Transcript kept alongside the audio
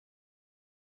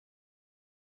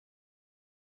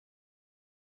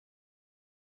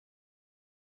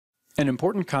An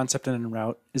important concept in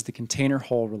EnRoute is the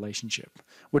container-hole relationship,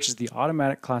 which is the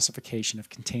automatic classification of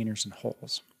containers and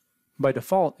holes. By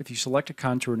default, if you select a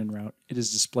contour in EnRoute, it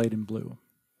is displayed in blue.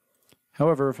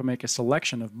 However, if I make a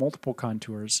selection of multiple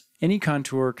contours, any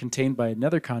contour contained by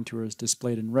another contour is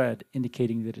displayed in red,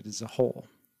 indicating that it is a hole.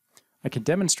 I can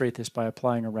demonstrate this by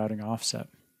applying a routing offset.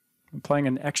 I'm applying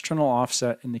an external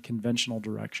offset in the conventional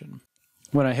direction.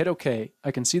 When I hit OK,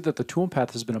 I can see that the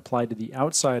toolpath has been applied to the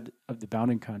outside of the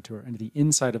bounding contour and to the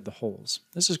inside of the holes.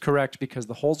 This is correct because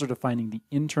the holes are defining the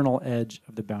internal edge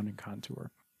of the bounding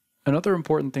contour. Another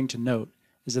important thing to note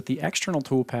is that the external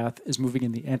toolpath is moving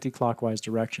in the anti-clockwise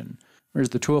direction, whereas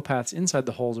the toolpaths inside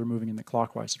the holes are moving in the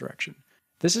clockwise direction.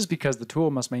 This is because the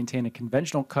tool must maintain a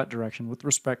conventional cut direction with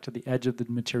respect to the edge of the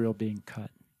material being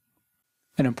cut.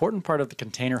 An important part of the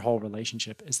container-hole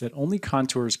relationship is that only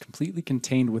contours completely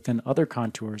contained within other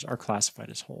contours are classified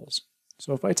as holes.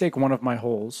 So if I take one of my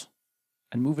holes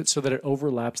and move it so that it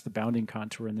overlaps the bounding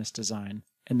contour in this design,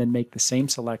 and then make the same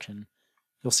selection,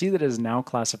 you'll see that it is now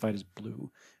classified as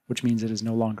blue, which means it is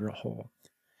no longer a hole.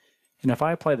 And if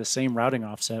I apply the same routing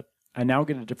offset, I now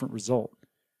get a different result,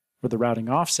 where the routing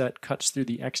offset cuts through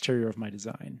the exterior of my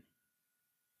design.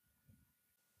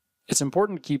 It's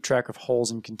important to keep track of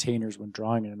holes in containers when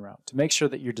drawing an EnRoute to make sure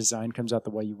that your design comes out the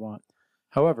way you want.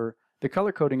 However, the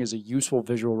color coding is a useful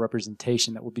visual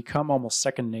representation that will become almost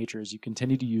second nature as you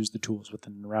continue to use the tools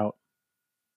within EnRoute.